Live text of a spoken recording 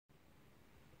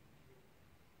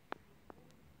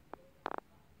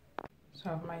So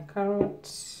I have my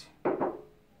carrots,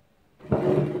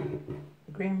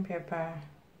 green pepper,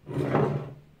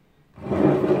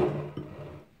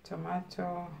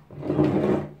 tomato,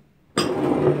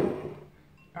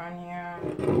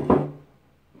 onion,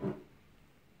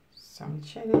 some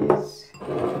chilies,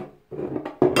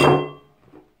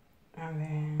 and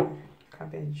then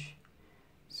cabbage.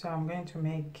 So I'm going to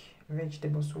make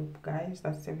vegetable soup, guys.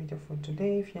 That's the video for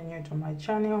today. If you're new to my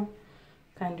channel,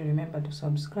 kindly remember to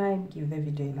subscribe, give the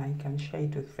video a like, and share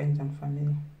it with friends and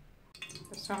family.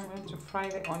 So I'm going to fry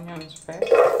the onions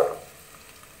first.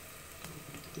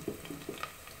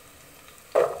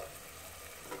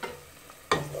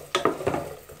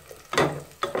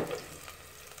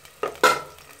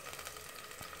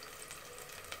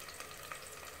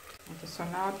 Okay, so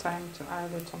now time to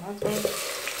add the tomatoes.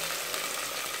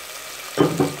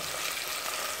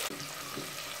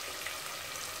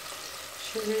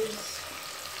 Chilies,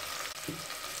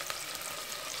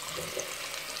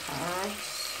 carrots,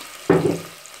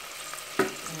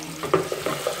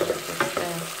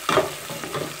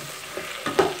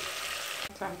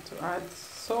 and time to add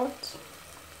salt,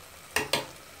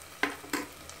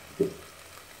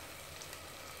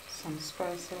 some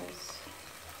spices.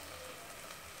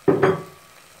 So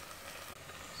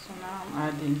now I'm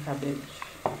adding cabbage.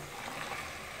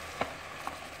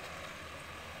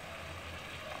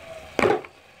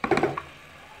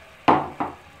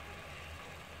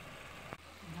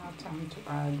 Now time to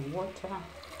add water.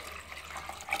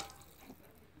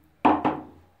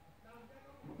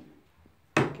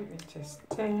 Give it a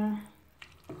stir.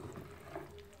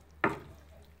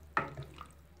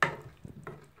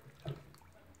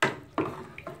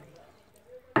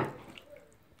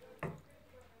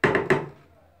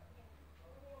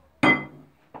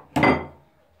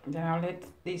 Then I'll let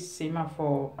this simmer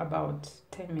for about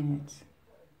 10 minutes.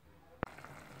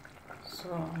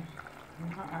 So I'm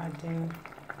now adding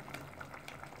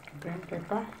green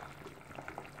pepper.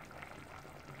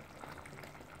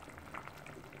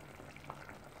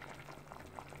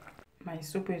 My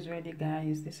soup is ready,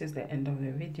 guys. This is the end of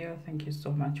the video. Thank you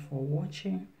so much for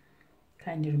watching.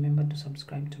 Kindly remember to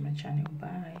subscribe to my channel.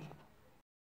 Bye.